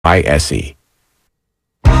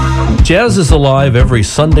Jazz is alive every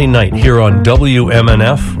Sunday night here on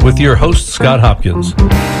WMNF with your host, Scott Hopkins.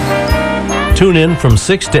 Tune in from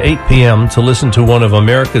 6 to 8 p.m. to listen to one of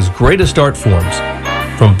America's greatest art forms,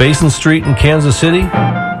 from Basin Street in Kansas City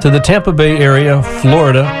to the Tampa Bay area,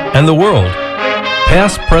 Florida, and the world.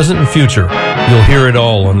 Past, present, and future. You'll hear it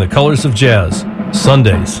all on The Colors of Jazz,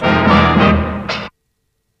 Sundays.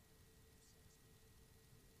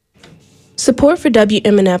 Support for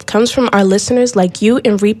WMNF comes from our listeners like you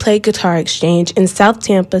and Replay Guitar Exchange in South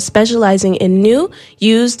Tampa, specializing in new,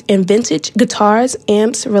 used, and vintage guitars,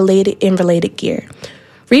 amps, related gear.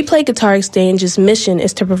 Replay Guitar Exchange's mission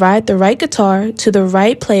is to provide the right guitar to the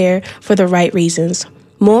right player for the right reasons.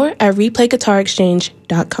 More at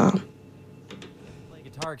replayguitarexchange.com. Replay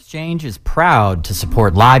Guitar Exchange is proud to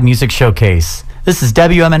support Live Music Showcase. This is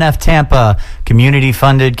WMNF Tampa,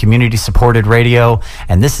 community-funded, community-supported radio,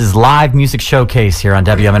 and this is Live Music Showcase here on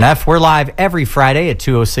WMNF. We're live every Friday at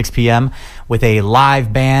 2:06 p.m. with a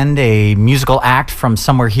live band, a musical act from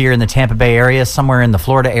somewhere here in the Tampa Bay area, somewhere in the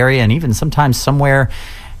Florida area, and even sometimes somewhere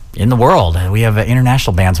in the world. We have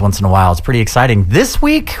international bands once in a while. It's pretty exciting. This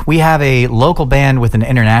week, we have a local band with an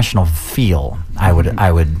international feel, I would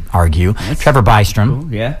argue. That's Trevor Bystrom.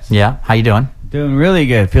 Cool, yeah. Yeah, how you doing? Doing really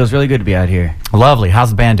good. Feels really good to be out here. Lovely. How's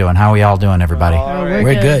the band doing? How are we all doing, everybody?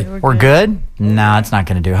 We're good. We're good? No, it's not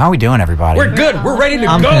going to do. How are we doing, everybody? We're good. We're ready to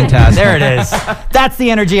I'm go. fantastic. There it is. That's the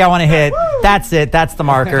energy I want to hit. That's it. That's the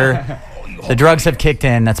marker. The drugs have kicked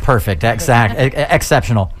in. That's perfect.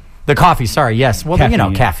 Exceptional. The coffee, sorry, yes. Well,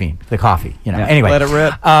 Caffeine. caffeine. The coffee, Yeah, Anyway. let it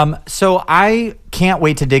rip. So I can't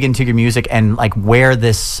wait to dig into your music and like where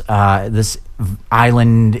this this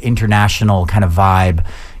island international kind of vibe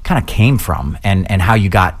kind of came from and how you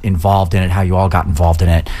got involved in it, how you all got involved in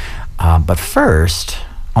it. But first,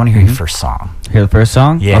 I want to hear your first song. Hear the first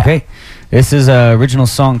song? Yeah. Okay. This is an original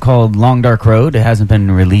song called Long Dark Road. It hasn't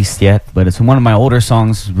been released yet, but it's one of my older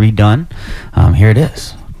songs redone. Here it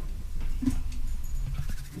is.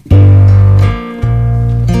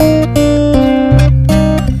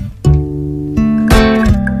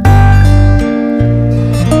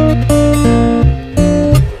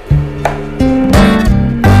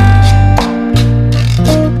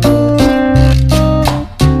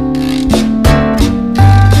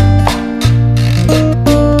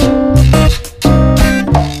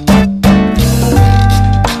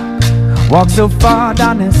 Walk so far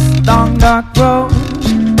down this long dark road,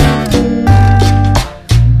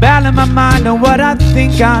 battling my mind on what I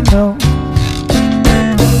think I know.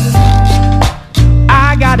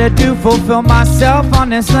 I gotta fulfill myself on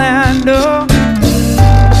this land, oh.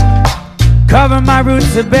 Cover my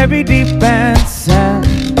roots are buried deep and sand.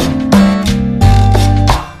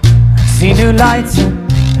 See new lights and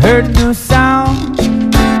heard new sounds.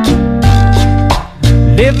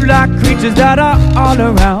 Live like creatures that are all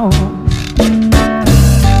around.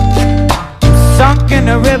 Sunk in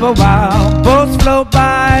the river while boats float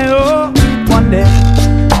by, oh. One day,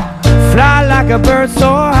 fly like a bird so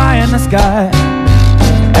high in the sky.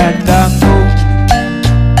 And I move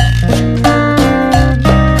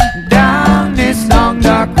down this long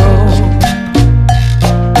dark road.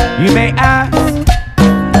 You may ask,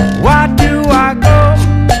 why do I go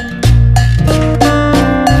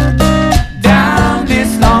down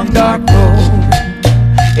this long dark road?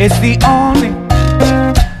 It's the only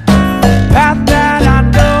path that I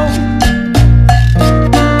know.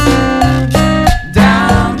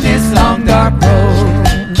 Down this long dark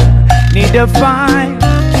road, need to find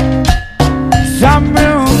some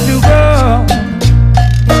room to go.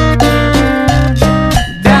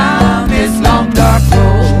 Down this long dark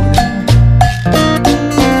road.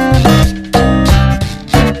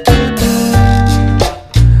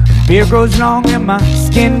 Beard grows long and my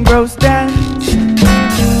skin grows dense.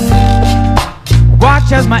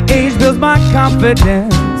 Watch as my age builds my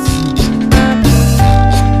confidence.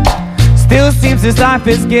 Still seems this life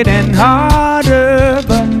is getting harder,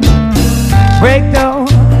 but break though,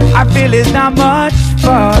 I feel it's not much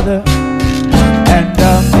farther. And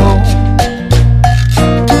I go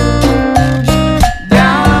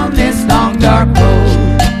down this long dark road.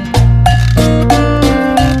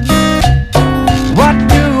 What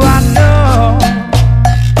do I know?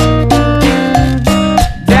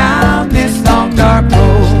 Down this long dark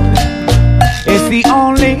road, it's the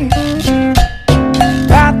only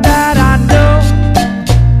path that I know.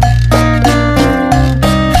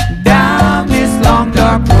 Down this long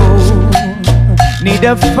dark road, need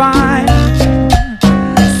to find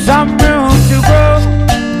some room to grow.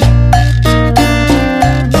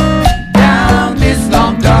 Down this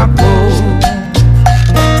long dark road.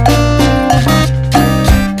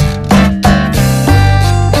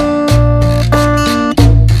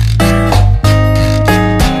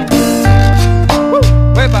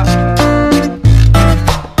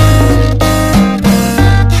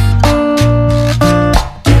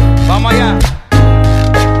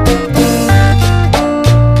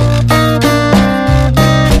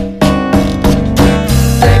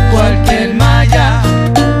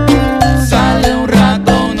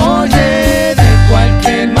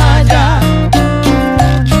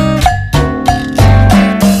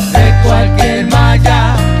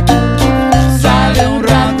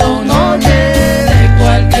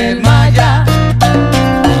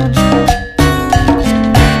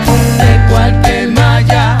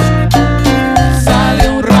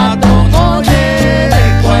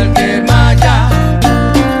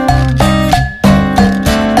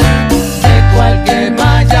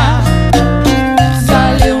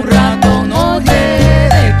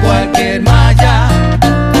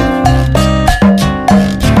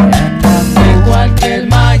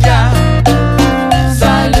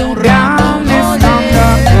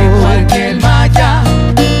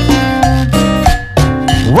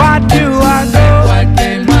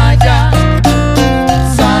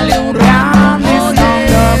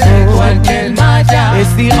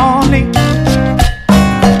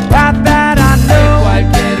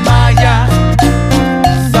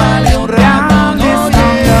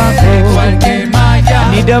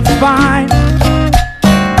 to find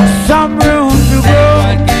some room to grow.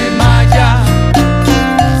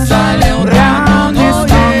 Down this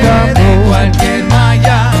longer road.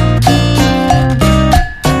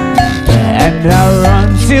 And I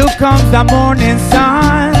run till comes the morning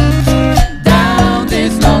sun. Down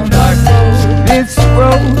this long dark road. This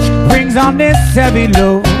road brings on this heavy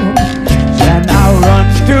load. And I run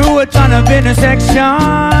through a ton of intersections.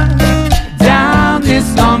 Down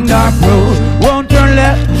this long dark road. Won't turn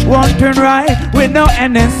left, won't turn right, with no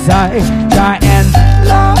end in sight. Try and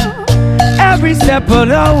love every step of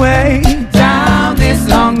the way. Down this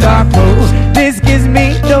long dark road. This gives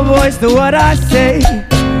me the voice to what I say.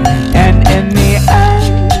 And in the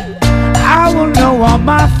end, I will know all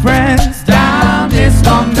my friends. Down this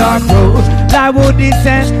long dark road, I will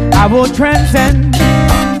descend, I will transcend.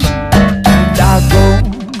 And I go.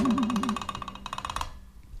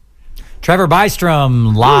 Trevor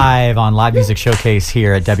Bystrom live on Live Music Showcase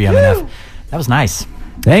here at WMNF. That was nice.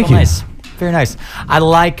 Thank you. Nice. Very nice. I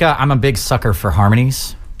like, I'm a big sucker for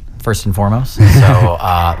harmonies, first and foremost. So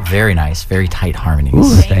very nice, very tight harmonies.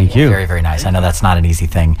 Ooh, thank you. Very, very nice. I know that's not an easy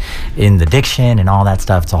thing in the diction and all that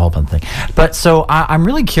stuff. It's a whole bunch of thing. But so I'm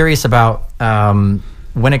really curious about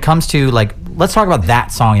when it comes to, like, let's talk about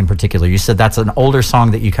that song in particular. You said that's an older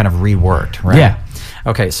song that you kind of reworked, right? Yeah.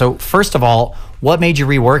 Okay, so first of all, what made you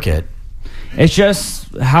rework it? It's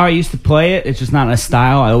just how I used to play it. It's just not a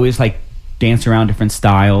style. I always like dance around different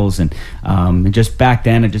styles, and just back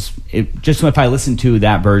then, it just if I listen to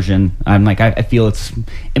that version, I'm like I feel it's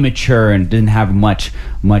immature and didn't have much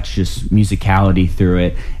just musicality through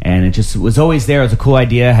it, and it just was always there. It was a cool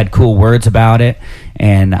idea, had cool words about it,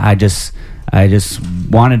 and I just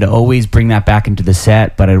wanted to always bring that back into the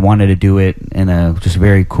set, but I wanted to do it in a just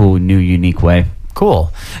very cool, new, unique way.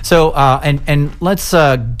 Cool. So, and let's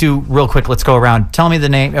do real quick. Let's go around. Tell me the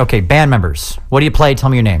name. Okay, band members. What do you play? Tell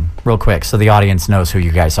me your name real quick so the audience knows who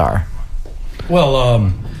you guys are.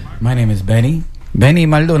 Well, my name is Benny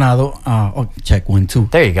Maldonado. Check 1 2.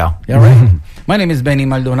 There you go. Yeah, right. My name is Benny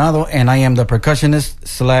Maldonado, and I am the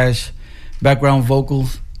percussionist / background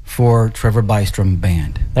vocals for Trevor Bystrom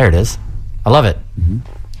Band. There it is. I love it.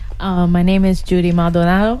 My name is Judy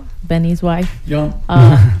Maldonado, Benny's wife. Yeah.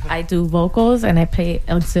 I do vocals and I play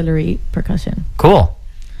auxiliary percussion. Cool.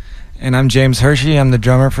 And I'm James Hershey. I'm the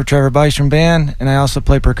drummer for Trevor Bystrom Band, and I also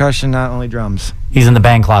play percussion, not only drums. He's in the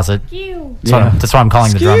band closet. That's why I'm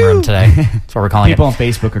calling the drum room today. That's what we're calling People it. on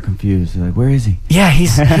Facebook are confused. They're like, where is he? Yeah,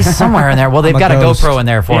 he's somewhere in there. Well, they've got a GoPro in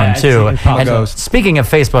there for him, too. And speaking of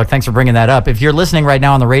Facebook, thanks for bringing that up. If you're listening right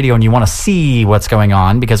now on the radio and you want to see what's going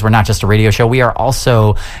on, because we're not just a radio show, we are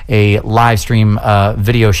also a live stream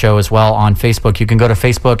video show as well on Facebook. You can go to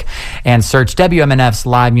Facebook and search WMNF's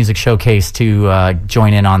Live Music Showcase to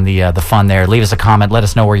join in on the fun there. Leave us a comment. Let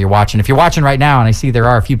us know where you're watching. If you're watching right now, and I see there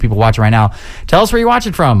are a few people watching right now, tell us where you're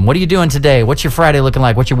watching from. What are you doing today? What's your Friday looking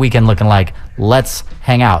like? What's your weekend looking like? Let's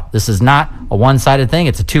hang out. This is not a one-sided thing.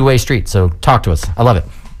 It's a two-way street. So talk to us. I love it.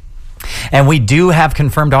 And we do have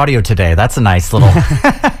confirmed audio today. That's a nice little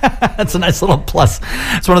that's a nice little plus.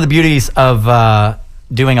 It's one of the beauties of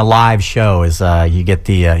doing a live show is you get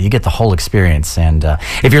the whole experience. And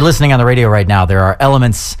if you're listening on the radio right now, there are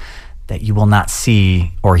elements that you will not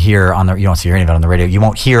see or hear on the, you don't see any of it on the radio. You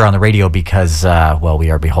won't hear on the radio because, well, we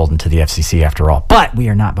are beholden to the FCC after all. But we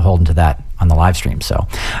are not beholden to that on the live stream. So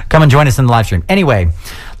come and join us in the live stream. Anyway,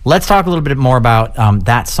 let's talk a little bit more about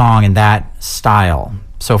that song and that style.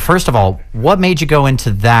 So first of all, what made you go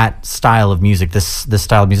into that style of music, this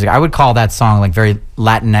style of music? I would call that song like very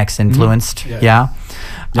Latinx influenced. Mm-hmm.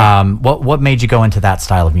 Yeah. What made you go into that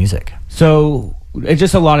style of music? So it's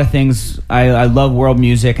just a lot of things. I love world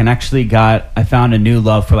music, and actually I found a new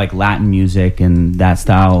love for like Latin music and that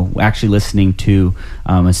style. Actually listening to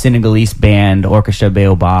a Senegalese band, Orchestra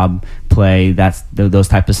Baobab, play those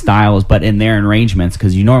type of styles, but in their arrangements,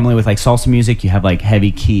 because you normally with like salsa music, you have like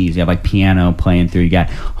heavy keys, you have like piano playing through, you got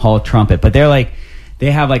hall trumpet, but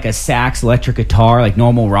they have like a sax, electric guitar, like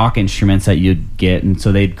normal rock instruments that you'd get, and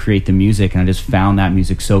so they'd create the music, and I just found that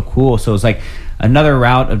music so cool. So it was like another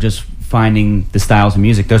route of just finding the styles of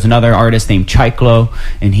music. There's another artist named Chiclo,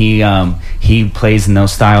 and he plays in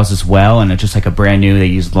those styles as well, and it's just like a brand new, they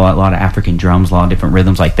use a lot of African drums, a lot of different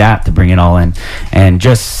rhythms like that to bring it all in, and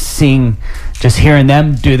just hearing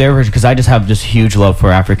them do their version, because I just have just huge love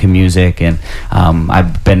for African music, and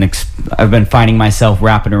I've been finding myself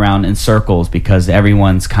wrapping around in circles because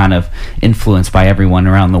everyone's kind of influenced by everyone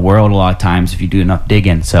around the world a lot of times if you do enough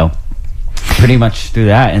digging. So pretty much through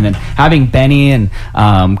that, and then having Benny, and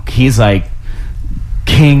he's like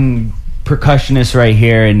king percussionist right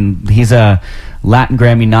here, and he's a Latin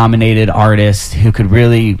Grammy nominated artist who could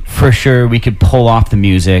really, for sure, we could pull off the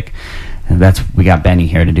music. And we got Benny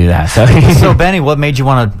here to do that. So Benny, what made you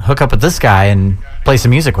want to hook up with this guy and play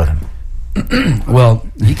some music with him? Well,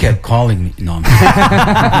 he kept calling me. No,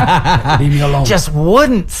 leave me alone. Just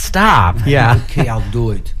wouldn't stop. Yeah. Okay, I'll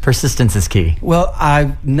do it. Persistence is key. Well,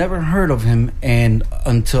 I've never heard of him, and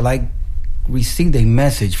until I received a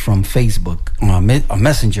message from Facebook, a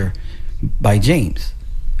messenger by James,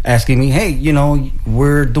 asking me, hey,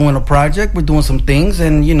 we're doing a project, we're doing some things,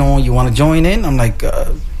 and, you want to join in? I'm like,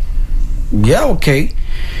 yeah, okay.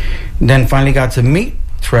 Then finally got to meet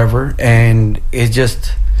Trevor, and it's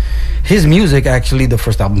just... his music, actually, the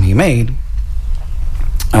first album he made,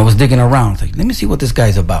 I was digging around. Like, let me see what this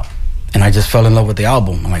guy's about. And I just fell in love with the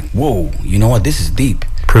album. I'm like, whoa, you know what? This is deep.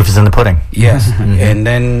 Proof is in the pudding. Yes. And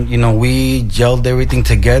then, we gelled everything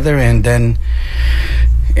together. And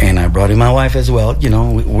I brought in my wife as well.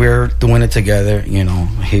 We're doing it together,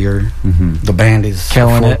 here. The band is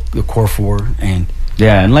killing it. The core four. And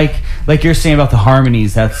yeah, and like you're saying about the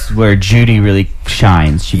harmonies, that's where Judy really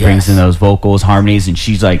shines. She brings in those vocals, harmonies, and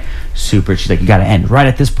she's like super. She's like, you got to end right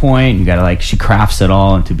at this point. You got to she crafts it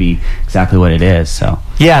all and to be exactly what it is. So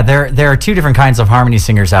yeah, there are two different kinds of harmony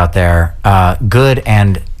singers out there: good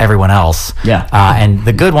and everyone else. Yeah, and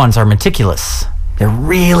the good ones are meticulous. They're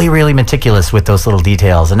really, really meticulous with those little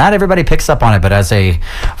details. And not everybody picks up on it, but as a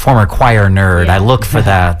former choir nerd, I look for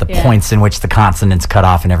the points in which the consonants cut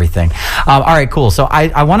off and everything. All right, cool. So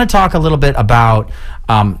I want to talk a little bit about,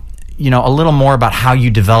 a little more about how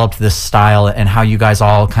you developed this style and how you guys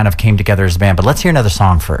all kind of came together as a band. But let's hear another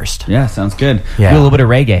song first. Yeah, sounds good. Yeah. Do a little bit of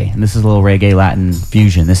reggae. And this is a little reggae Latin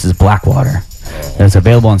fusion. This is Blackwater. It's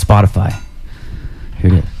available on Spotify.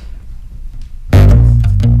 Here it is.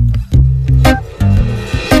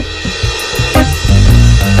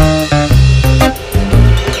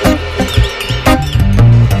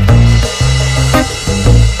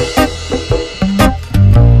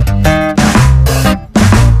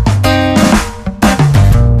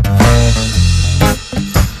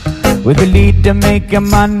 With the leader making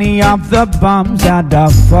money off the bombs that are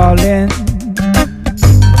falling.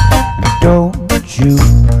 Don't you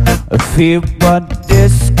fear what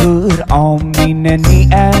this could all mean in the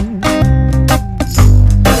end?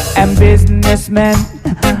 And businessmen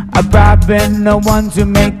are bribing the ones who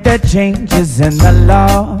make the changes in the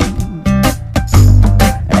law.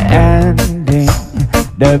 Ending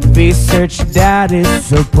the research that is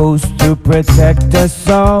supposed to protect us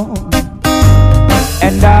all.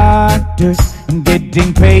 And doctors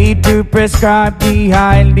getting paid to prescribe the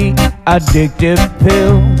highly addictive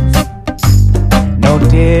pills. No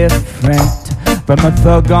different from a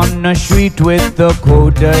thug on the street with the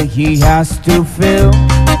quota he has to fill.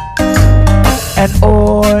 And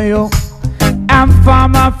oil and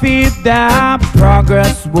pharma feed that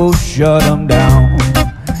progress will shut them down.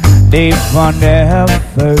 They fund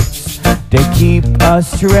efforts to keep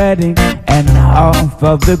us treading and off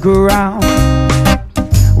of the ground.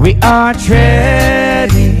 We are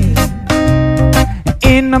treading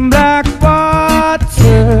in the black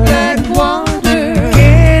water,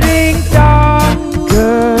 getting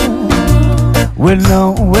darker with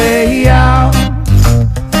no way out.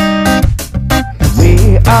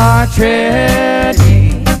 We are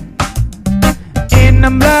treading in the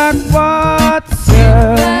black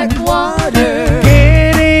water,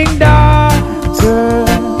 getting darker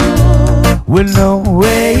with no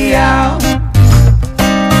way out.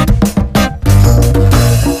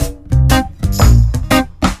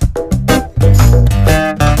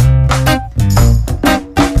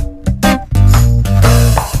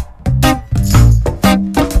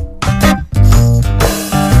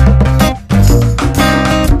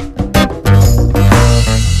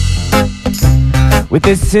 With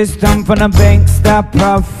the system from the banks that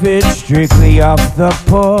profit strictly off the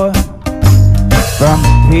poor, from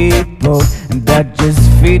people that just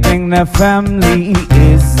feeding their family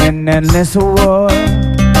is an endless war.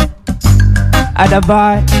 A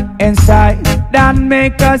divide inside that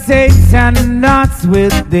make us hate and not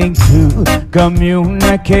willing to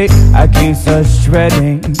communicate. I keeps us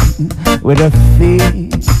shredding with a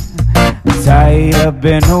feet tied up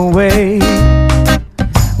in a way.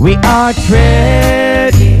 We are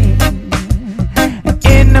treading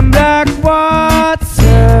in the black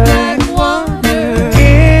water,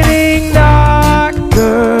 getting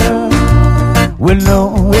darker with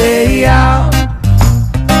no way out.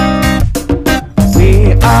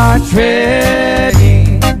 We are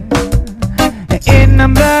treading in the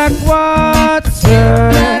black water,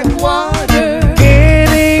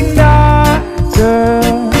 getting darker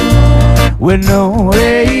with no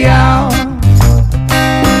way out.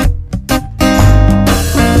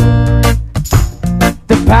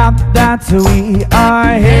 we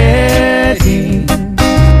are heading.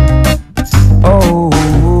 Oh,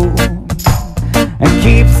 and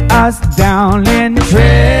keeps us down and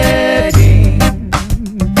treading.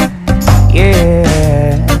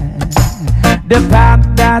 Yeah, the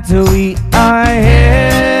path that we are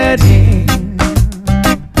heading.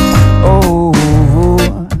 Oh,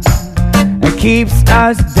 it keeps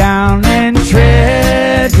us down and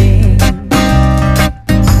treading.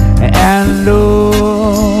 And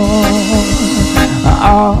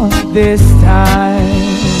all this time,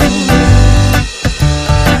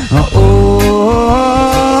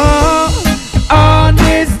 all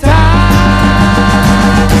this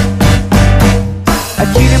time,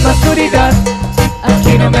 aquí en la oscuridad,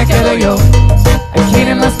 aquí no me quedo yo. Aquí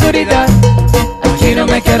en la oscuridad, aquí no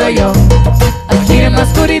me quedo yo. Aquí en la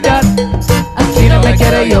oscuridad, aquí no me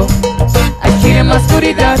quedo yo. Aquí en la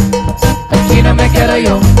oscuridad, aquí no me quedo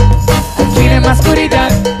yo. Aquí en la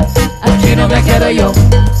oscuridad, aquí no me quedo yo.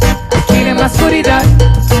 Aquí en la oscuridad,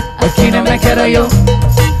 aquí no me quedo yo.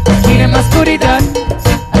 Aquí en la oscuridad,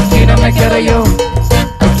 aquí no me quedo yo.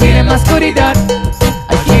 Aquí en la oscuridad,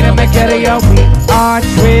 aquí no me quedo yo. We are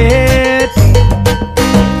treading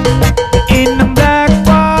in the black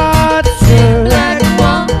water,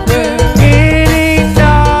 getting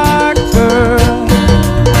darker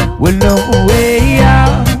with no way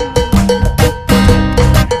out.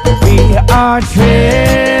 We are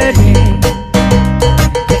treading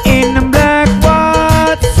in the black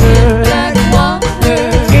water,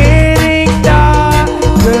 getting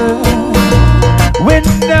darker with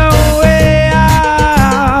no way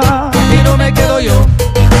out. Aquí no me quedo yo.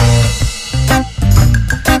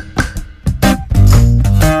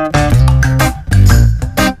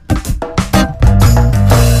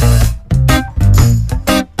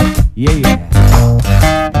 Yeah.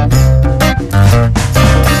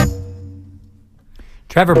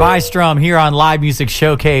 Trevor Bystrom here on Live Music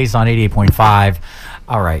Showcase on 88.5.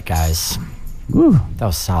 All right, guys. Woo. That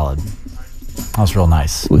was solid. That was real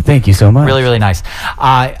nice. Well, thank you so much. Really, really nice.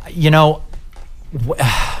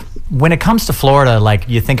 When it comes to Florida, like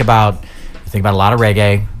you think about a lot of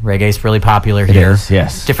reggae. Reggae's really popular here.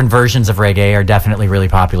 Yes. Different versions of reggae are definitely really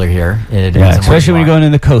popular here. Yeah, especially when you go into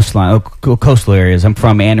the coastline, coastal areas. I'm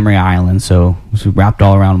from Anna Maria Island, so it's wrapped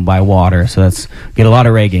all around by water. So get a lot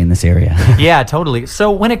of reggae in this area. Yeah, totally.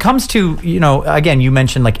 So when it comes to, again, you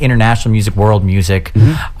mentioned like international music, world music.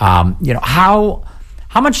 Mm-hmm. How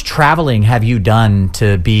much traveling have you done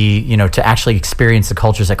to be, to actually experience the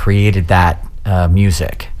cultures that created that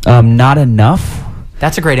music? Not enough.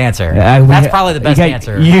 That's a great answer. That's probably the best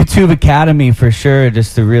answer. YouTube Academy for sure,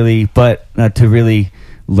 just to really, to really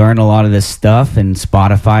learn a lot of this stuff, and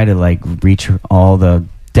Spotify to like reach all the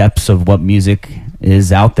depths of what music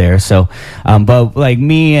is out there. So, but like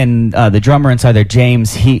me and the drummer inside there,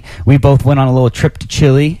 James, we both went on a little trip to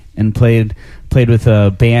Chile and played with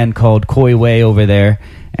a band called Koi Way over there,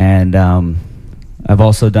 and I've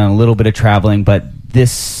also done a little bit of traveling, but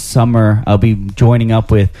this summer I'll be joining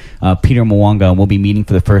up with Peter Mwanga, and we'll be meeting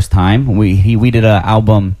for the first time. We did an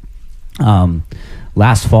album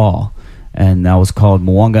last fall, and that was called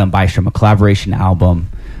Mwanga and Bystrom, a collaboration album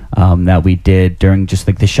that we did during just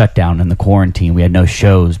like the shutdown and the quarantine. We had no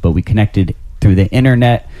shows, but we connected through the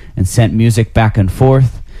internet and sent music back and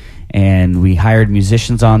forth, and we hired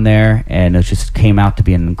musicians on there, and it just came out to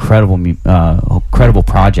be an incredible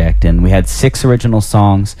project. And we had 6 original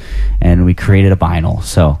songs, and we created a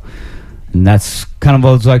vinyl. And that's kind of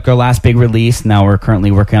was like our last big release. Now we're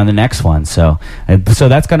currently working on the next one. So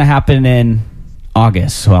that's going to happen in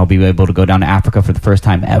August. So I'll be able to go down to Africa for the first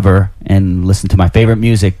time ever and listen to my favorite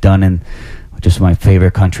music done in just my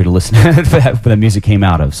favorite country to listen to for the music came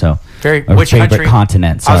out of. So which favorite country?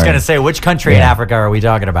 Continent. Sorry. I was going to say, which country in Africa are we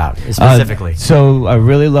talking about specifically? So I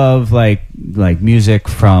really love like music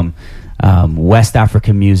from West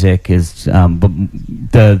African music is where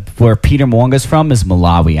Peter Mwanga's from is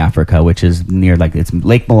Malawi, Africa, which is near it's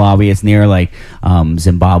Lake Malawi. It's near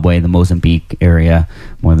Zimbabwe, the Mozambique area,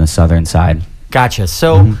 more on the southern side. Gotcha.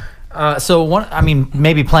 So.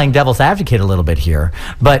 Maybe playing devil's advocate a little bit here,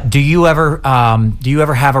 but do you ever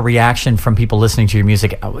have a reaction from people listening to your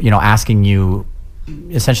music, asking you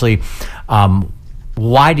essentially,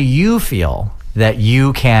 why do you feel that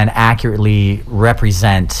you can accurately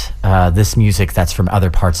represent this music that's from other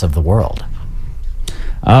parts of the world?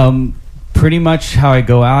 Pretty much how I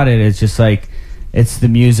go at it is just like, it's the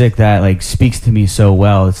music that speaks to me so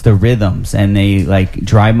well. It's the rhythms, and they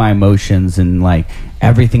drive my emotions, and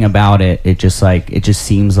everything about it. It just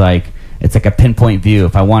seems like it's like a pinpoint view.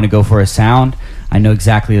 If I want to go for a sound, I know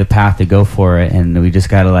exactly the path to go for it, and we just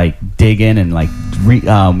gotta dig in and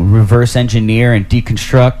reverse engineer and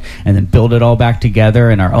deconstruct and then build it all back together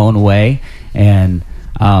in our own way. And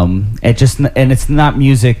it's not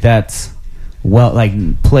music that's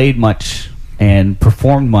played much and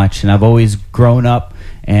performed much. And I've always grown up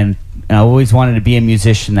and I always wanted to be a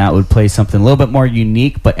musician that would play something a little bit more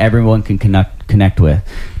unique, but everyone can connect with.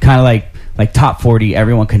 Kind of like top 40,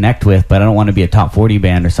 everyone connect with, but I don't want to be a top 40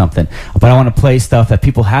 band or something. But I want to play stuff that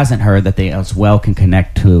people hasn't heard that they as well can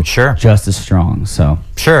connect to. Sure. Just as strong. So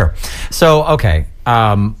sure. So okay.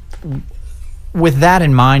 With that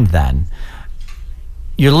in mind, then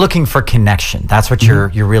you're looking for connection. That's what you're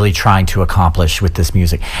really trying to accomplish with this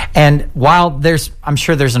music. And while I'm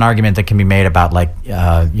sure there's an argument that can be made about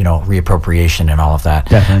reappropriation and all of that.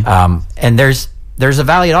 Definitely. And there's a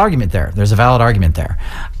valid argument there.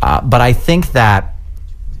 But I think that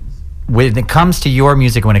when it comes to your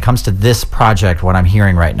music, when it comes to this project, what I'm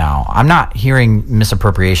hearing right now, I'm not hearing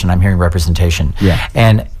misappropriation. I'm hearing representation. Yeah.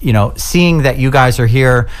 And, seeing that you guys are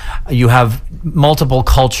here, you have multiple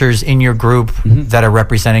cultures in your group that are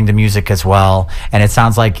representing the music as well. And it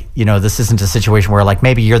sounds like, this isn't a situation where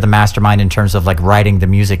maybe you're the mastermind in terms of writing the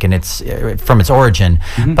music and it's from its origin.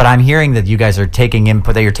 But I'm hearing that you guys are taking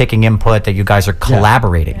input, that you guys are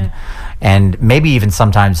collaborating. Yeah. And maybe even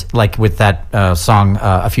sometimes, with that song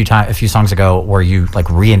a few songs ago, where you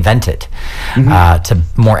reinvent it to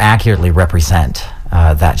more accurately represent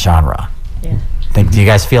that genre. Yeah. Do you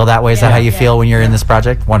guys feel that way? Is that how you feel when you're in this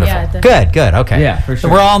project? Wonderful. Yeah, good. Okay. Yeah, for sure. So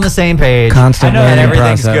we're all on the same page. Constant and learning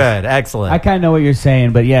everything's process. good. Excellent. I kind of know what you're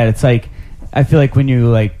saying, but yeah, it's I feel like when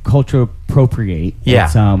you culture appropriate,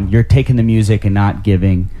 it's, you're taking the music and not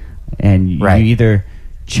giving, and you either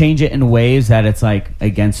change it in ways that it's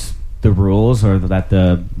against the rules or that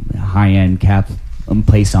the high-end cap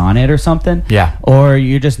place on it or something. Yeah. Or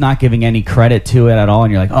you're just not giving any credit to it at all,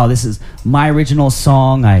 and you're oh, this is my original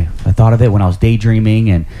song. I thought of it when I was daydreaming,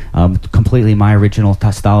 and completely my original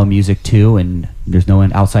style of music too, and there's no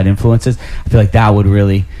outside influences. I feel like that would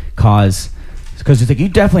really cause, because it's you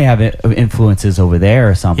definitely have influences over there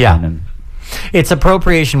or something. Yeah. And it's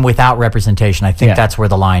appropriation without representation. I think that's where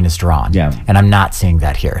the line is drawn. Yeah. And I'm not seeing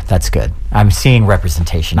that here. That's good. I'm seeing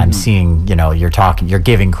representation. I'm seeing, you're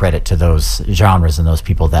giving credit to those genres and those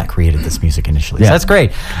people that created this music initially. Yeah. So that's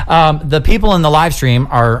great. The people in the live stream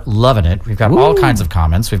are loving it. We've got all kinds of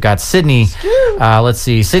comments. We've got Sydney. Let's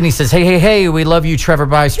see. Sydney says, hey, we love you, Trevor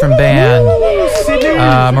Bystrom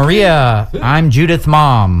Band. Maria, I'm Judith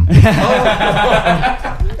Mom.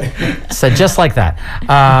 Said just like that.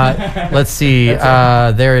 Let's see.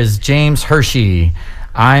 There is James Hershey.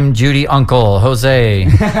 I'm Judy Uncle. Jose.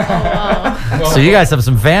 So you guys have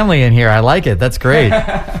some family in here. I like it. That's great.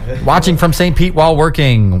 Watching from St. Pete while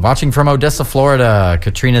working. Watching from Odessa, Florida.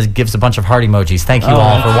 Katrina gives a bunch of heart emojis. Thank you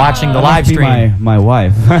all for watching the live stream. My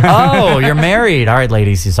wife. Oh, you're married. All right,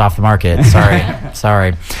 ladies. He's off the market. Sorry.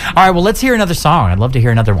 All right, well, let's hear another song. I'd love to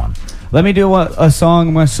hear another one. Let me do a song.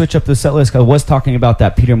 I'm going to switch up the set list. I was talking about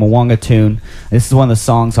that Peter Mwanga tune. This is one of the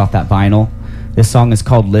songs off that vinyl. This song is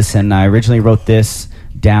called Listen. I originally wrote this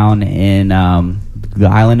down in the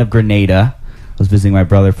island of Grenada. I was visiting my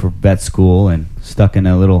brother for vet school and stuck in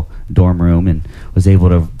a little dorm room and was able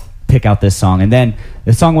to pick out this song. And then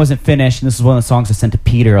the song wasn't finished, and this is one of the songs I sent to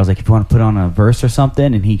Peter. I was like, if you want to put on a verse or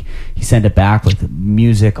something, and he sent it back with the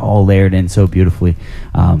music all layered in so beautifully.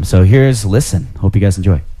 So here's Listen. Hope you guys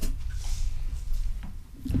enjoy.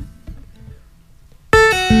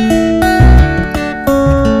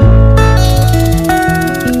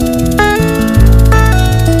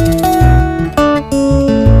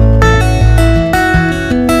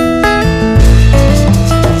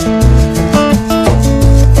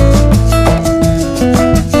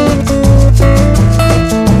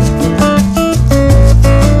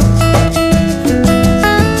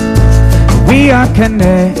 We are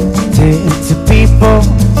connected to people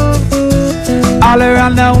all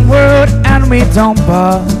around the world, and we don't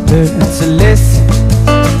bother to listen.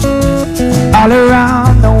 All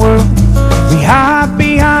around the world, we hide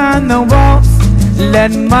behind the walls,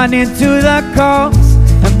 let money to the cause,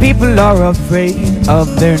 and people are afraid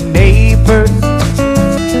of their neighbors.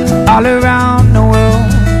 All around the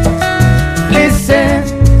world, listen,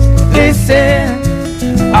 listen.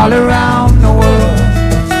 All around the world,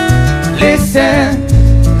 listen,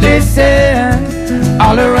 listen,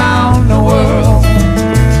 all around the world.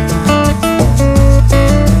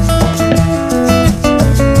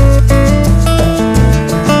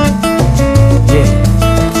 Yeah.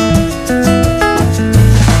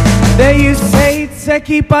 They use hate to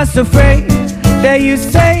keep us afraid. They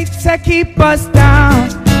use hate to keep us down.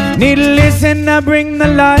 Need to listen to bring the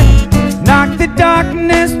light, knock the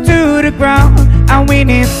darkness to the ground. And we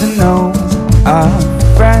need to know our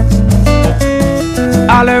friends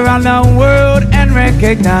all around the world and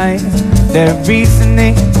recognize their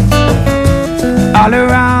reasoning. All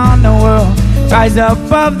around the world, rise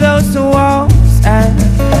above those walls and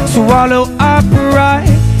swallow our pride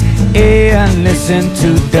and listen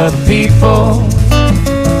to the people.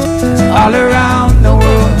 All around the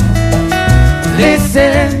world,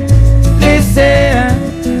 listen,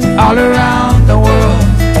 listen. All around the world,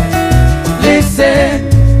 listen,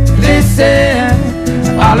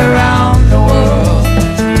 listen. All around the world.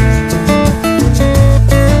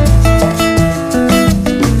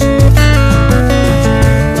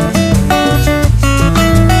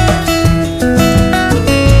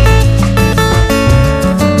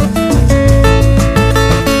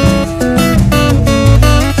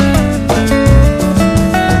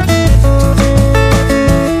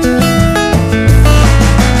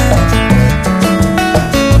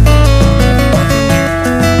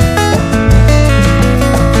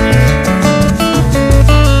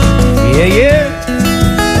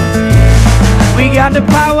 Got the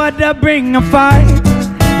power to bring a fight,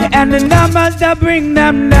 and the numbers that bring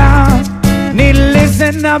them down. Need to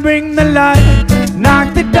listen to bring the light,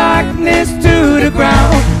 knock the darkness to the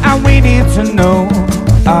ground. And we need to know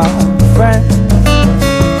our friends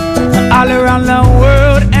all around the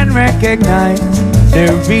world and recognize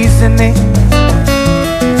their reasoning.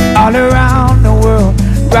 All around the world,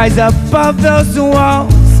 rise above those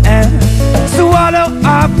walls and swallow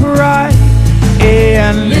our pride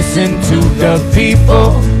and listen to the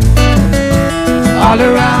people. All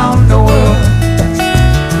around the world,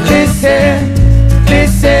 listen,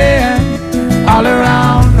 listen. All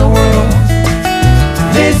around the world,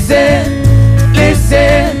 listen,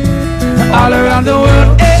 listen. All around the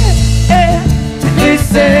world,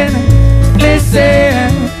 listen,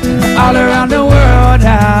 listen. All around the world,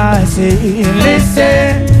 I say,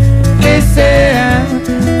 listen,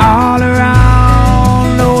 listen. All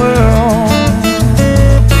around the world.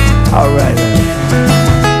 All right.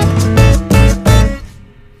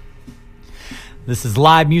 This is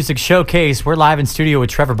Live Music Showcase. We're live in studio with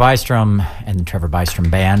Trevor Bystrom and the Trevor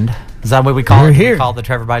Bystrom Band. Is that what we call it? Here. We call it the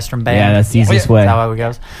Trevor Bystrom Band? Yeah, that's the easiest way. Is that how it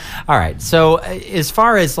goes? All right. So as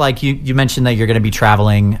far as like you mentioned that you're going to be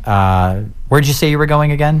traveling, where'd you say you were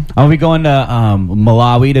going again? I'll be going to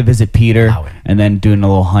Malawi to visit Peter, and then doing a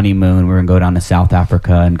little honeymoon. We're going to go down to South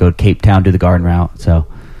Africa and go to Cape Town, do the garden route. So.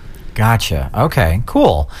 Gotcha. Okay,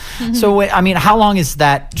 cool. Mm-hmm. So, I mean, how long has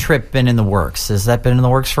that trip been in the works? Has that been in the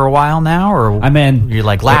works for a while now? Or I mean, you're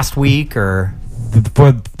like last week or?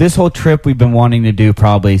 For this whole trip, we've been wanting to do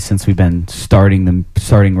probably since we've been starting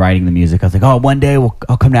writing the music. I was like, oh, one day I'll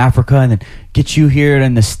come to Africa and then get you here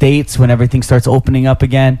in the States when everything starts opening up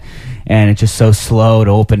again. And it's just so slow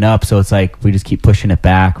to open up. So it's like we just keep pushing it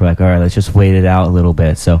back. We're like, all right, let's just wait it out a little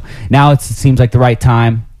bit. So now it seems like the right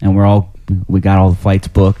time, and we got all the flights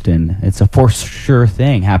booked, and it's a for sure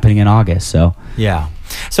thing happening in August. So yeah.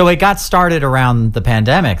 So it got started around the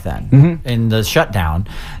pandemic then, in the shutdown.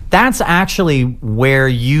 That's actually where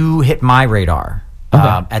you hit my radar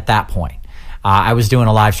at that point. I was doing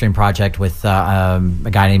a live stream project with a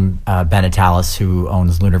guy named Ben Italis, who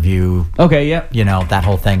owns Lunar View. Okay, yeah. You know, that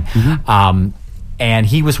whole thing. Mm-hmm. And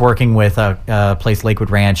he was working with a place,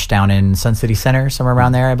 Lakewood Ranch, down in Sun City Center, somewhere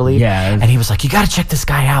around there, I believe. Yeah. And he was like, you got to check this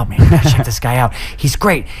guy out, man. You got to check this guy out. He's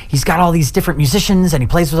great. He's got all these different musicians, and he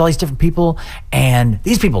plays with all these different people. And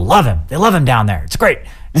these people love him. They love him down there. It's great.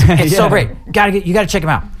 It's so great. You got to check him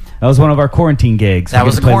out. That was one of our quarantine gigs. That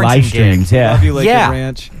was a quarantine live streams. gig. Yeah. Love you, Lakewood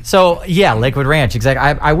Ranch. So yeah, Lakewood Ranch. Exactly.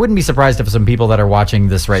 I wouldn't be surprised if some people that are watching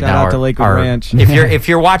this right Shout now out to Lakewood Ranch. If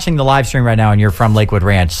you're watching the live stream right now and you're from Lakewood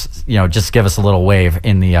Ranch, you know, just give us a little wave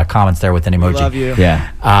in the comments there with an emoji. We love you.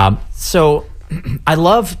 Yeah. So I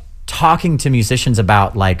love talking to musicians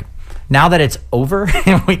about like, now that it's over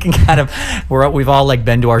and we can kind of, we've all like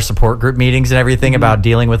been to our support group meetings and everything about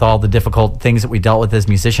dealing with all the difficult things that we dealt with as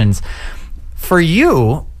musicians. For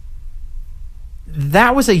you,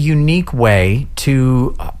 that was a unique way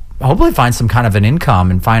to hopefully find some kind of an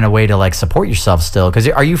income and find a way to like support yourself still. Because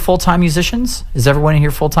are you full-time musicians? Is everyone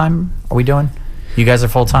here full-time? Are we doing? You guys are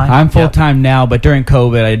full-time? I'm full-time now, but during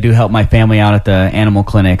COVID, I do help my family out at the animal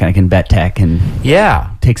clinic. I can vet tech and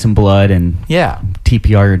take some blood and TPR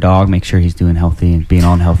your dog, make sure he's doing healthy and being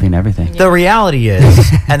on healthy and everything. The reality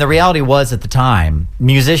is, and the reality was at the time,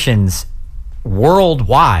 musicians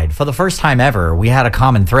worldwide, for the first time ever, we had a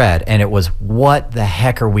common thread, and it was, what the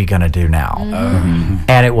heck are we going to do now?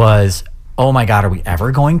 And it was, oh my God, are we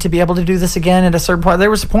ever going to be able to do this again at a certain point?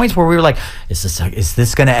 There was points where we were like, is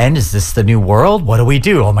this going to end? Is this the new world? What do we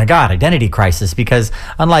do? Oh my God, identity crisis. Because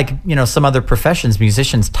unlike, some other professions,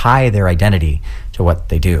 musicians tie their identity to what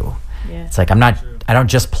they do. It's like I don't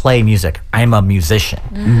just play music. I'm a musician.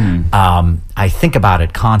 I think about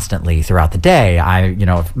it constantly throughout the day.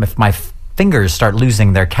 If my fingers start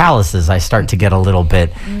losing their calluses, I start to get a little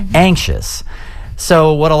bit anxious.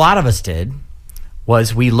 So what a lot of us did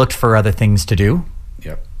was we looked for other things to do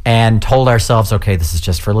and told ourselves, okay, this is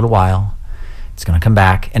just for a little while. It's going to come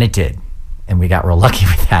back. And it did. And we got real lucky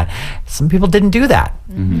with that. Some people didn't do that.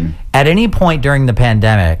 At any point during the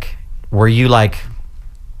pandemic, were you like,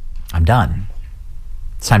 I'm done,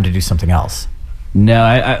 it's time to do something else? No,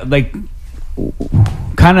 I like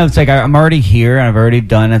kind of, it's like I'm already here and I've already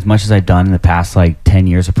done as much as I've done in the past like 10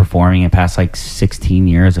 years of performing and past like 16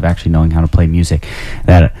 years of actually knowing how to play music.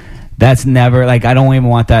 That's never, like, I don't even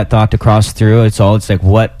want that thought to cross through. It's like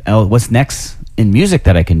what else, what's next in music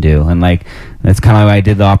that I can do? And like that's kind of why I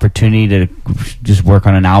did the opportunity to just work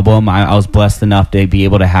on an album. I was blessed enough to be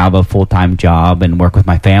able to have a full-time job and work with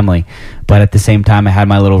my family, but at the same time I had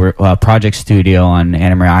my little project studio on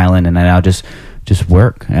Anna Maria Island, and I'll just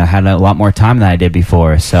work. I had a lot more time than I did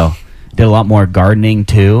before, so did a lot more gardening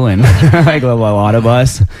too, and like a lot of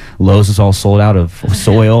us, Lowe's is all sold out of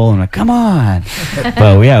soil, and like, come on.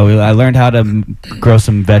 But yeah, I learned how to grow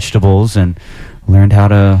some vegetables and learned how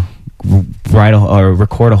to write or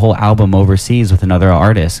record a whole album overseas with another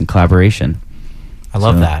artist in collaboration. I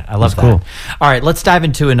love that. I love that. Cool. All right, let's dive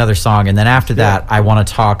into another song, and then after that, I want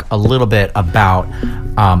to talk a little bit about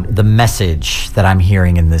the message that I'm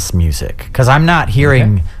hearing in this music, because I'm not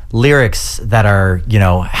hearing lyrics that are,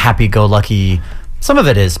 happy-go-lucky. Some of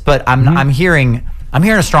it is, but I'm hearing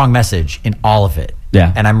a strong message in all of it.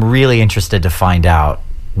 Yeah, and I'm really interested to find out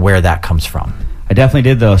where that comes from. I definitely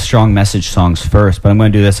did the strong message songs first, but I'm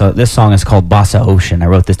going to do this. This song is called Bossa Ocean. I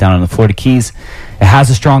wrote this down on the Florida Keys. It has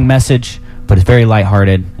a strong message, but it's very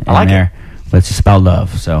lighthearted I like there. But it's just about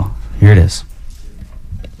love. So here it is.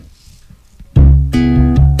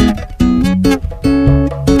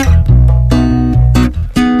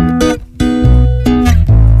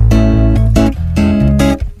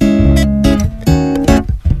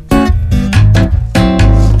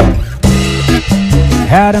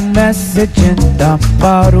 Had a message in the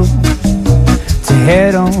bottle to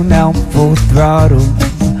head on out full throttle,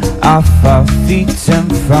 off our feet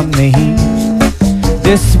and from the heat.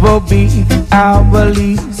 This will be our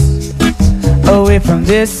release, away from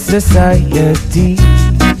this society.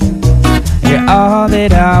 You're all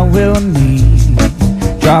that I will need.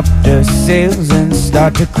 Drop the sails and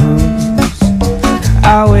start to cruise.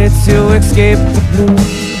 I'll wait to escape the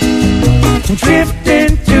blues,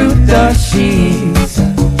 drifting through the sheets.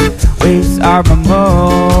 Waves are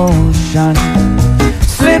emotion,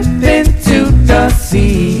 slip into the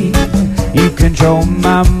sea. You control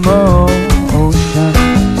my motion.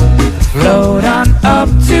 Float on up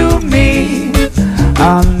to me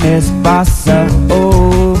on this bossa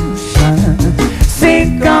ocean.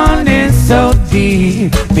 Sink on in so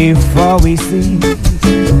deep before we sleep.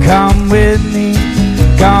 Come with me,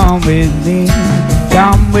 come with me,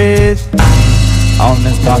 come with me on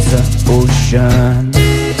this bossa ocean.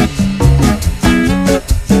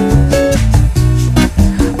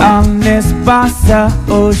 On this bossa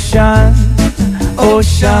ocean,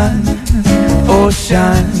 ocean,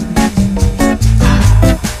 ocean.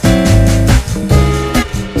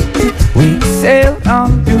 We sail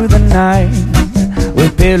on through the night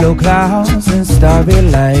with pillow clouds and starry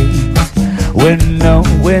lights. When no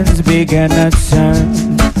winds begin to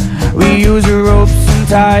turn, we use ropes and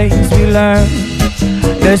ties. We learn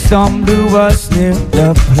the storm blew us near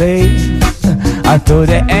the place. I threw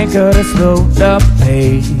the anchor to slow the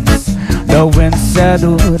pace. The wind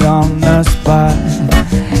settled on the spot,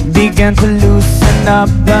 began to loosen up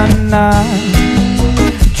the knot.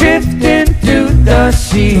 Drifting through the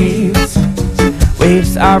sheets,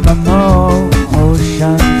 waves are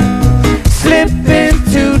emotion. Slip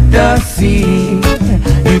into the sea,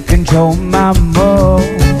 you control my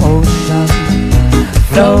motion.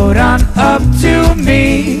 Float on up to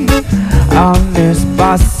me on this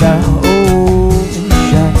bossa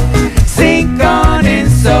ocean. Sink on in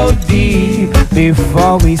so deep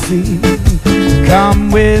before we sleep.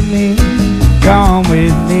 Come with me, come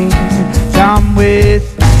with me, come with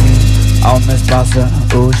me on this bossa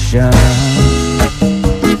ocean.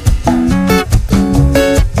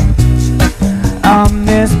 On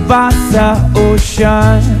this bossa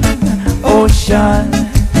ocean, ocean,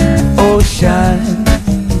 ocean.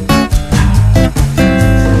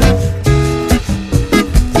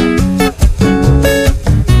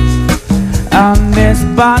 On this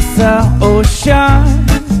bossa ocean,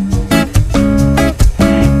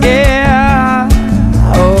 yeah,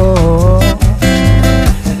 oh,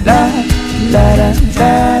 la la la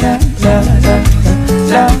la la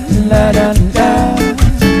la la la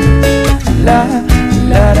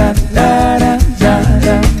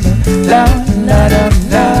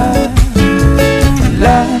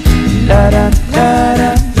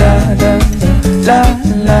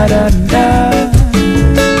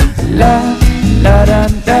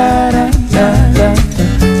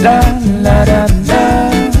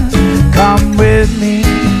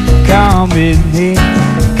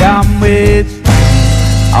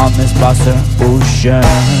this bossa ocean.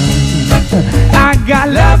 I got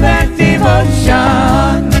love and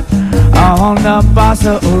devotion on the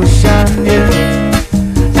bossa ocean, yeah.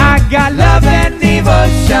 I got love and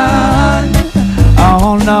devotion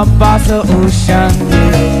on the bossa ocean,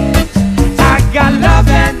 yeah. I got love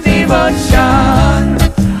and devotion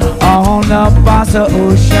on the bossa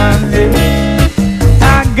ocean, yeah.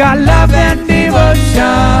 I got love and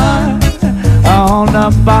devotion on the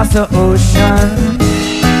bossa ocean.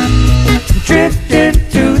 Drifting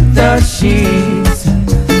to the sheets,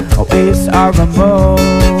 waves are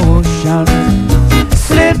emotion.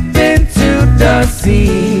 Slip into the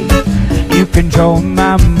sea, you control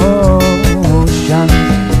my motion.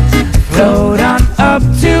 Float on up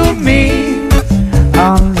to me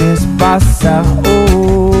on this bossa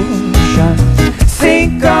ocean.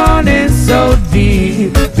 Sink on in so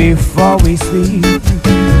deep before we sleep.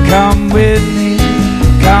 Come with me,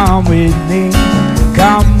 come with me,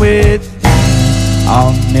 come with me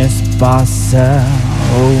on this bossa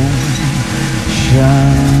ocean.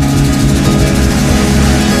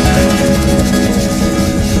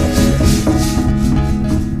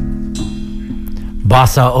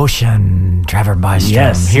 Bossa Ocean, Trevor Bystrom,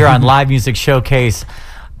 Yes. here on Live Music Showcase.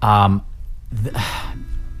 You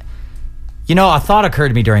know, a thought occurred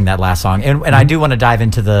to me during that last song, and I do want to dive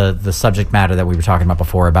into the subject matter that we were talking about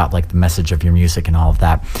before, about like the message of your music and all of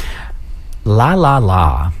that. La la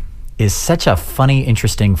la is such a funny,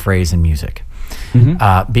 interesting phrase in music.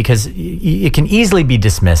 Because it can easily be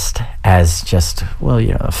dismissed as just, well,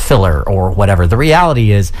 you know, filler or whatever. The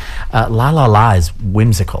reality is, la la la is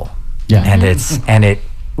whimsical. Yeah. And it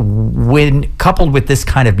when coupled with this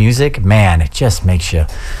kind of music, man, it just makes you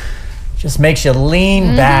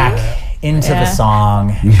lean back into the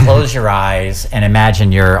song, close your eyes, and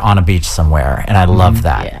imagine you're on a beach somewhere. And I love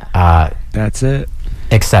that. That's it.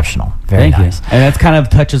 Exceptional. Very Thank nice. you. And that kind of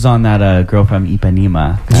touches on that girl from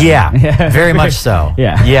Ipanema. Yeah, very much so.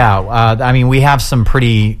 Yeah. I mean, we have some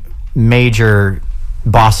pretty major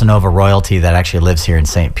bossa nova royalty that actually lives here in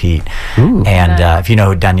St. Pete. Ooh. And if you know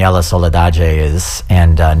who Daniela Soledade is,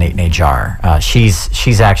 and Nate Najar,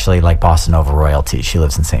 she's actually like bossa nova royalty. She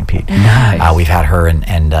lives in St. Pete. Nice. We've had her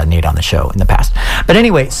and Nate on the show in the past. But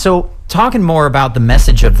anyway, so talking more about the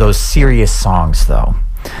message of those serious songs, though.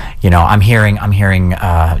 You know, I'm hearing,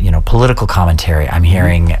 you know, political commentary. I'm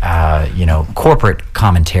hearing, you know, corporate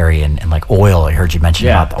commentary and like oil. I heard you mention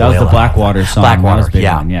about the that oil. was the Blackwater song. Blackwater, That was a big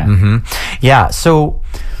yeah. one, yeah. Yeah, so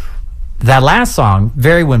that last song,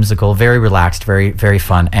 very whimsical, very relaxed, very, very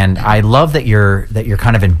fun. And I love that you're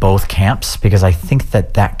kind of in both camps, because I think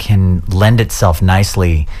that can lend itself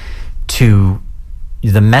nicely to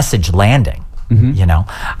the message landing, you know.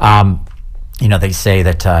 You know, they say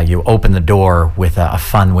that you open the door with a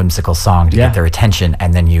fun, whimsical song to get their attention,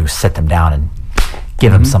 and then you sit them down and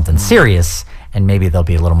give them something serious, and maybe they'll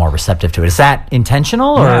be a little more receptive to it. Is that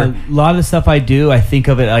intentional? Or A lot of the stuff I do, I think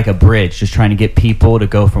of it like a bridge, just trying to get people to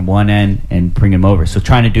go from one end and bring them over. So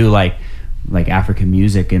trying to do like African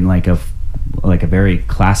music and like a very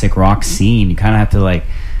classic rock scene, you kind of have to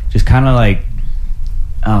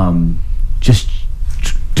just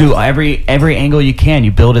do every angle you can.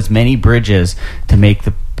 You build as many bridges to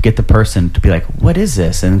get the person to be like, what is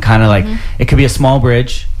this? And kind of like, it could be a small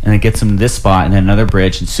bridge, and it gets them to this spot, and then another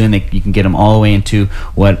bridge, and soon you can get them all the way into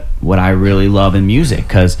what I really love in music.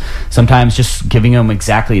 Because sometimes just giving them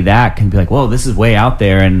exactly that can be like, whoa, this is way out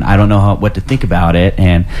there, and I don't know what to think about it.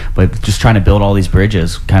 But just trying to build all these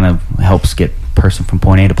bridges kind of helps get person from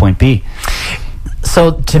point A to point B.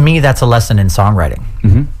 So to me, that's a lesson in songwriting.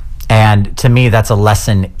 And to me, that's a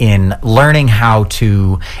lesson in learning how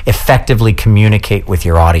to effectively communicate with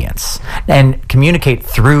your audience and communicate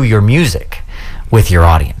through your music with your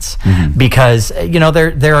audience. Because, you know,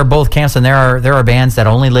 there are both camps, and there are bands that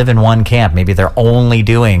only live in one camp. Maybe they're only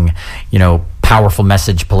doing, you know, powerful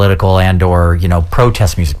message, political and or, you know,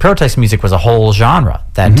 protest music. Protest music was a whole genre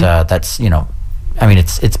that that's, you know, I mean,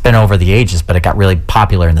 it's been over the ages, but it got really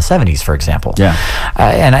popular in the 70s, for example. Yeah.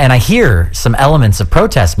 And I hear some elements of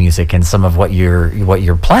protest music in some of what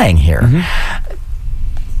you're playing here.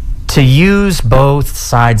 To use both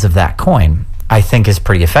sides of that coin, I think, is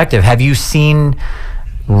pretty effective. Have you seen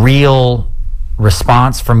real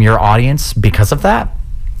response from your audience because of that?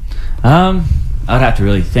 I would have to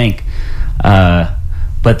really think.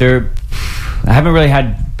 But I haven't really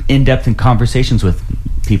had in-depth conversations with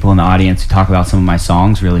people in the audience who talk about some of my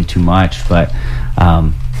songs really too much, but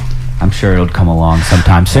I'm sure it'll come along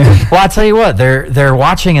sometime soon. Well, I'll tell you what, they're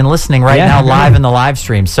watching and listening right now live in the live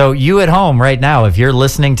stream. So you at home right now, if you're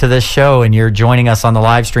listening to this show and you're joining us on the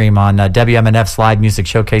live stream on WMNF's Live Music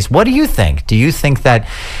Showcase, what do you think? Do you think that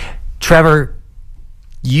Trevor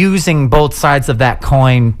using both sides of that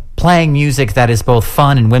coin, playing music that is both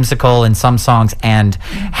fun and whimsical in some songs and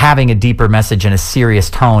having a deeper message and a serious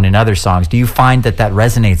tone in other songs. Do you find that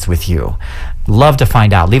resonates with you? Love to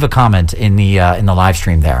find out. Leave a comment in the live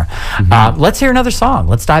stream there. Let's hear another song.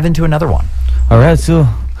 Let's dive into another one. All right, so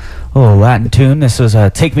Latin tune. This was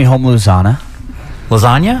 "Take Me Home, Lasagna."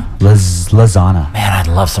 Lasagna? Lasagna. Man, I'd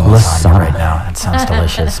love some lasagna right now. That sounds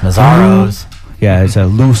delicious. Mazzaro's. Yeah, it's a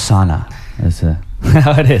Lusana. That's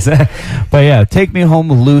how it is. But yeah, "Take Me Home,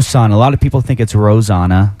 Lusana." A lot of people think it's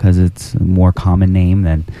Rosanna because it's a more common name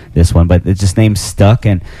than this one, but it's just name stuck,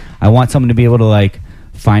 and I want someone to be able to like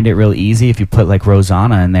find it real easy. If you put like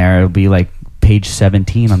Rosanna in there, it'll be like page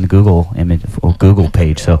 17 on the Google image or Google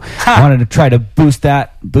page. So I wanted to try to boost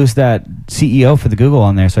that CEO for the Google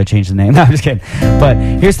on there, so I changed the name. No, I'm just kidding. But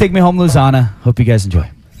here's "Take Me Home, Lasagna." Hope you guys enjoy.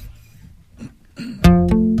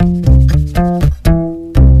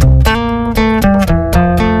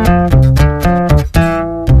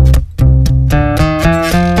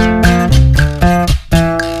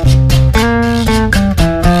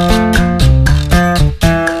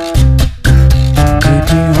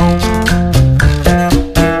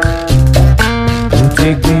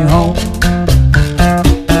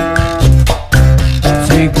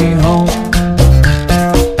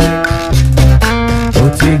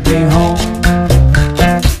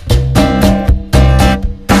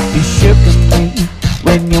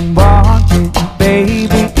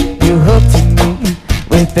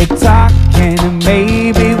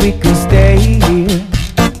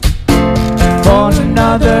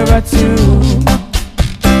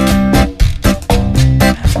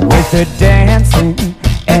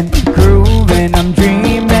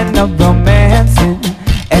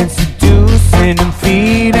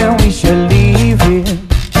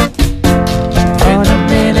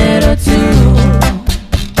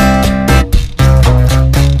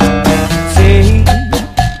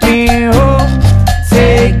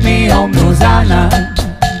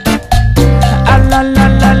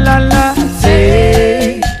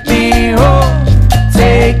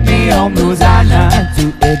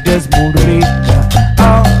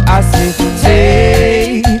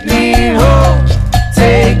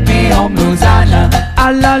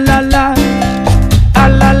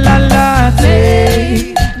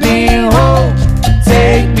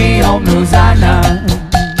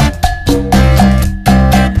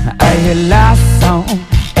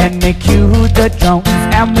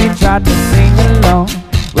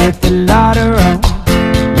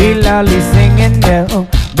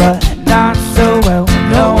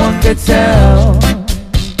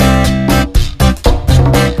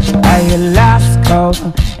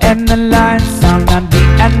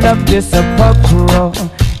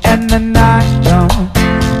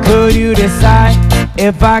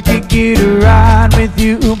 If I could get a ride with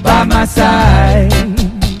you by my side,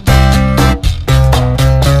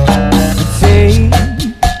 take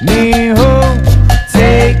me home,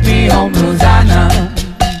 Rosanna.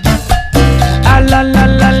 Ah la la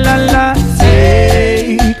la la la.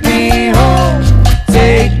 Take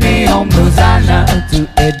me home, Rosanna, to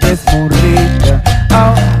a desmorita.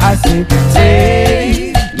 Oh, I say,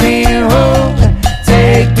 take me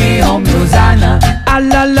home, Rosanna. Ah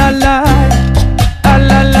la la la.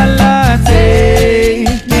 La la la,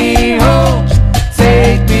 take me home,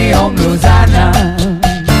 Rosanna.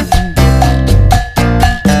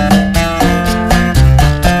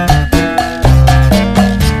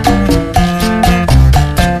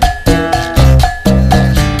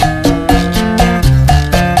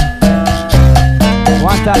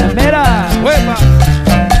 Guantanamera,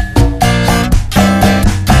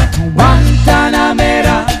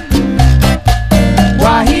 Guantanamera,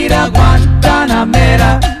 Guajira,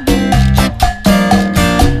 Guantanamera.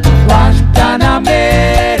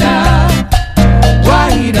 Guantanamera,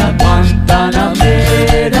 Guajira,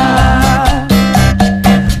 Guantanamera,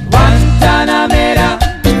 Guantanamera,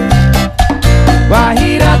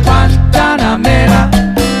 Guajira, Guantanamera,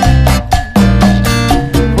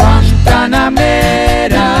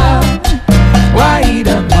 Guantanamera,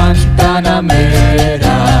 Guajira,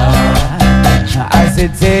 Guantanamera. I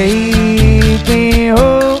said, take me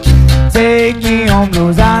home,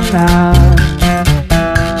 Rosanna.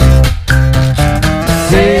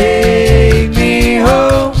 Take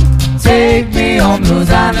me home,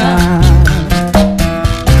 Rosanna.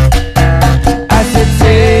 I said,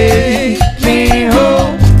 take me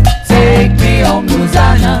home,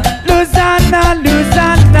 Rosanna. Lasagna,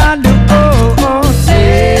 Lasagna, oh, oh.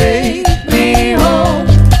 Take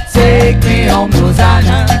me home,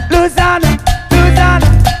 Rosanna. Lasagna, Lasagna,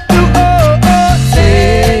 oh, oh.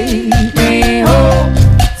 Take me home,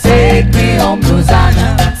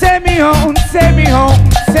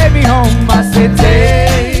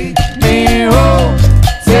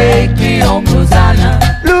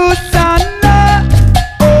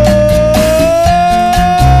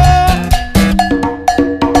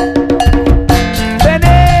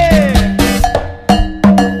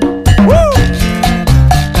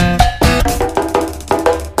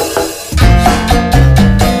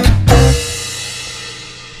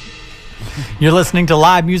 You're listening to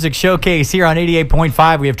Live Music Showcase here on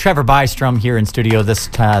 88.5. We have Trevor Bystrom here in studio this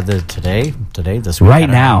today, this week. Right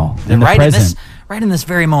now, in the present. Right in this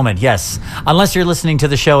very moment, yes. Unless you're listening to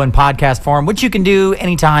the show in podcast form, which you can do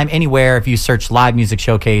anytime, anywhere if you search Live Music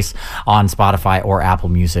Showcase on Spotify or Apple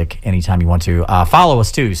Music anytime you want to. Follow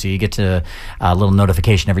us, too, so you get to a little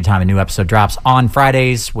notification every time a new episode drops on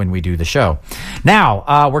Fridays when we do the show.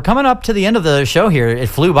 Now, we're coming up to the end of the show here. It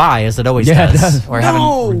flew by, as it always does. It does. We're having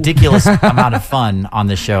a ridiculous amount of fun on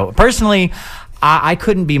this show. Personally, I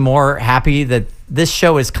couldn't be more happy that this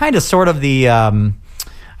show is kind of sort of the...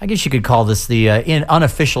 I guess you could call this the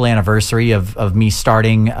unofficial anniversary of me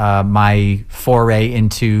starting my foray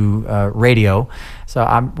into radio. So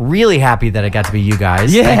I'm really happy that I got to be you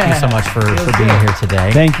guys. Yeah. Thank you so much for being here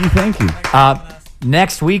today. Thank you.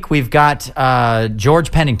 Next week, we've got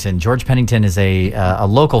George Pennington. George Pennington is a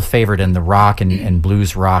local favorite in the rock and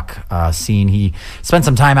blues rock scene. He spent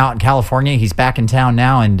some time out in California. He's back in town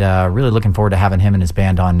now, and really looking forward to having him and his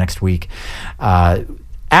band on next week.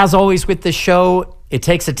 As always with this show, it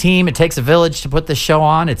takes a team, it takes a village to put this show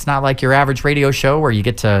on. It's not like your average radio show where you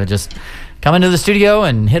get to just come into the studio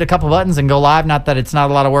and hit a couple buttons and go live. Not that it's not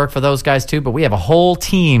a lot of work for those guys too, but we have a whole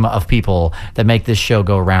team of people that make this show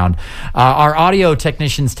go around. Our audio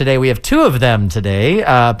technicians today, we have two of them today.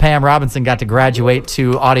 Pam Robinson got to graduate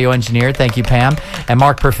to audio engineer. Thank you, Pam. And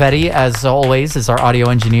Mark Perfetti, as always, is our audio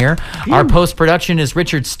engineer. Our post-production is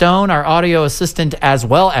Richard Stone. Our audio assistant as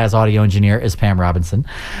well as audio engineer is Pam Robinson.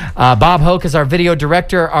 Bob Hoke is our video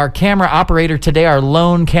director. Our camera operator today, our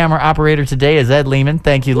lone camera operator today is Ed Lehman.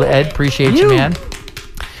 Thank you, Ed. Appreciate you, man.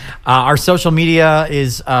 Our social media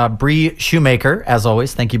is Bree Shoemaker, as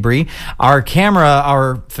always. Thank you, Bree. Our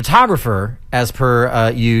photographer, as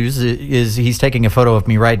per is he's taking a photo of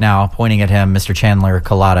me right now, pointing at him, Mr. Chandler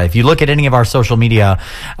Collada. If you look at any of our social media,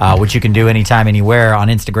 which you can do anytime, anywhere on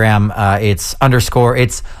Instagram, it's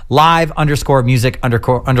live_music_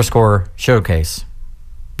 showcase.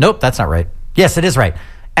 Nope, that's not right. Yes, it is right.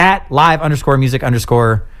 At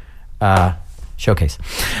live_music_ showcase.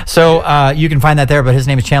 So you can find that there, but his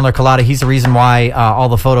name is Chandler Collada. He's the reason why all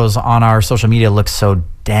the photos on our social media look so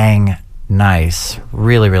dang nice.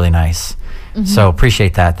 Really, really nice. Mm-hmm. So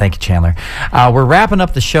appreciate that. Thank you, Chandler. We're wrapping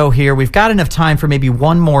up the show here. We've got enough time for maybe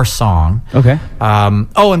one more song. Okay.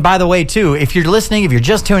 And by the way, too, if you're listening, if you're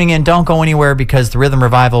just tuning in, don't go anywhere because the Rhythm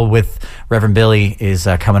Revival with Reverend Billy is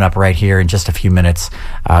coming up right here in just a few minutes.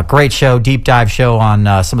 Great show, deep dive show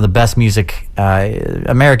on some of the best music,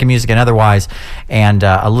 American music and otherwise, and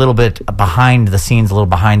a little bit behind the scenes, a little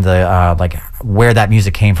behind the where that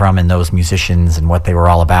music came from and those musicians and what they were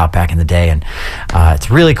all about back in the day. And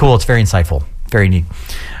it's really cool. It's very insightful, very neat.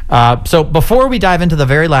 So before we dive into the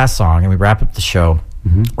very last song and we wrap up the show,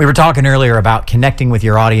 we were talking earlier about connecting with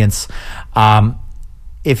your audience.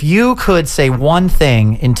 If you could say one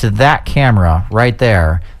thing into that camera right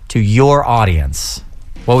there to your audience,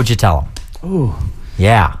 what would you tell them? Ooh.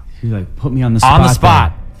 Yeah. You put me on the spot. On the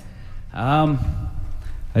spot.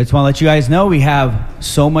 I just want to let you guys know we have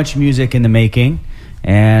so much music in the making,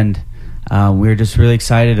 and we're just really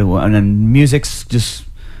excited. And music's just,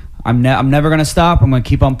 I'm never going to stop. I'm going to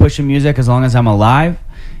keep on pushing music as long as I'm alive,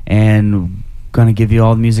 and going to give you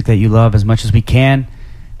all the music that you love as much as we can.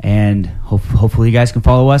 And hopefully you guys can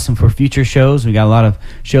follow us. And for future shows, we got a lot of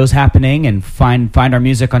shows happening. And find our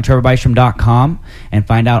music on TrevorBystrom.com and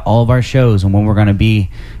find out all of our shows and when we're going to be.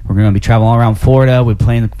 We're going to be traveling all around Florida. We're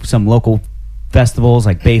playing some local festivals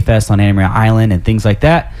like Bayfest on Anna Maria Island and things like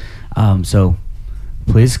that. So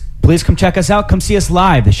please come check us out. Come see us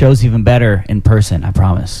live. The show's even better in person, I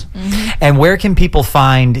promise. Mm-hmm. And where can people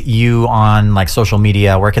find you on social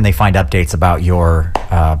media? Where can they find updates about your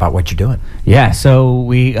about what you're doing? Yeah, so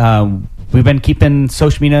we've been keeping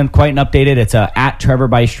social media quite updated. It's at Trevor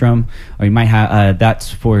Bystrom, or you might have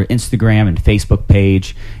that's for Instagram and Facebook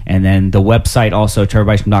page, and then the website also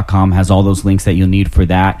TrevorBystrom.com has all those links that you'll need for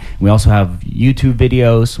that. We also have YouTube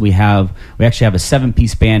videos. We actually have a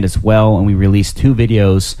 7-piece band as well, and we released 2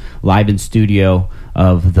 videos live in studio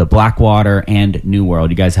of the Blackwater and New World.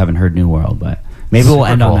 You guys haven't heard New World, but maybe we'll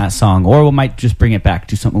end on that song, or we might just bring it back,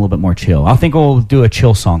 do something a little bit more chill. I think we'll do a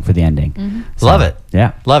chill song for the ending. Mm-hmm. So, love it.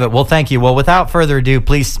 Yeah. Love it. Well, thank you. Well, without further ado,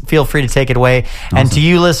 please feel free to take it away. Awesome. And to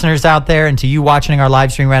you listeners out there and to you watching our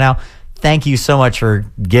live stream right now, thank you so much for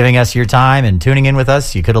giving us your time and tuning in with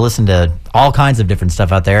us. You could have listened to all kinds of different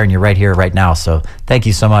stuff out there, and you're right here right now. So thank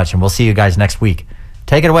you so much, and we'll see you guys next week.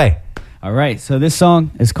 Take it away. All right, so this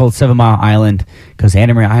song is called 7 Mile Island because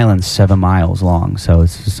Anna Maria Island's 7 miles long. So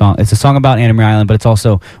it's a song about Anna Maria Island, but it's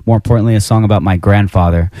also, more importantly, a song about my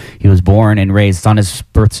grandfather. He was born and raised, it's on his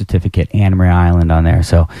birth certificate, Anna Maria Island on there.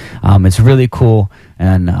 So it's really cool,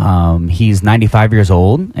 and he's 95 years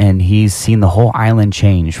old, and he's seen the whole island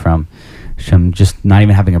change from just not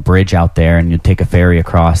even having a bridge out there, and you take a ferry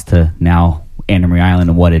across to now Anna Maria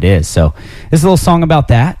Island and what it is. So this is a little song about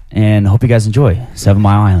that, and I hope you guys enjoy 7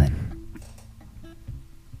 Mile Island.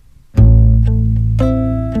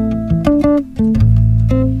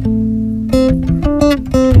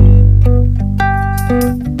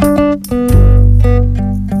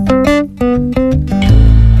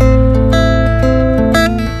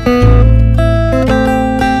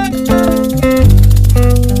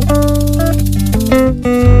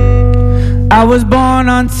 I was born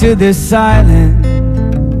onto this island.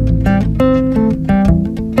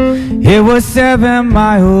 It was 7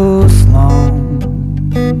 miles long,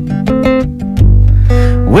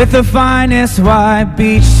 with the finest white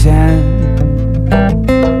beach sand,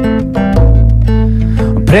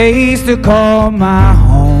 a place to call my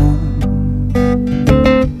home.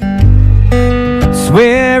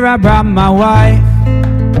 Swear I brought my wife,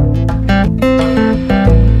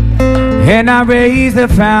 and I raised a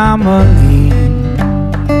family.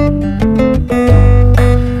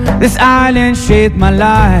 This island shaped my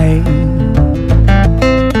life,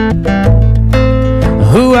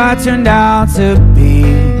 who I turned out to be.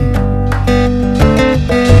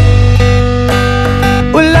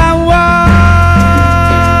 Well, I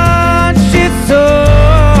watched it so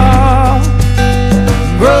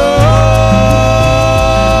grow.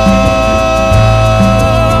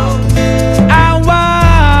 I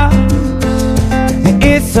watched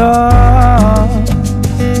it so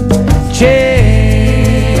change.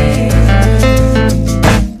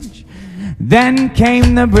 Then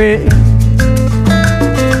came the bridge,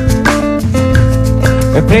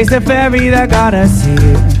 replaced the ferry that got us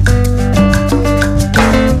here.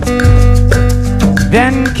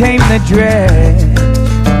 Then came the dredge,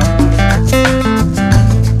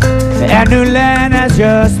 and new land has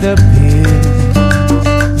just appeared,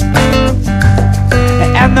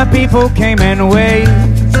 and the people came and waved.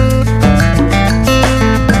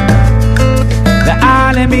 The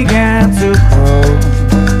island began to grow,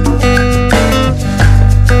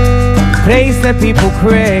 place that people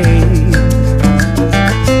crave,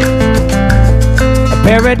 a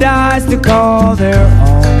paradise to call their own.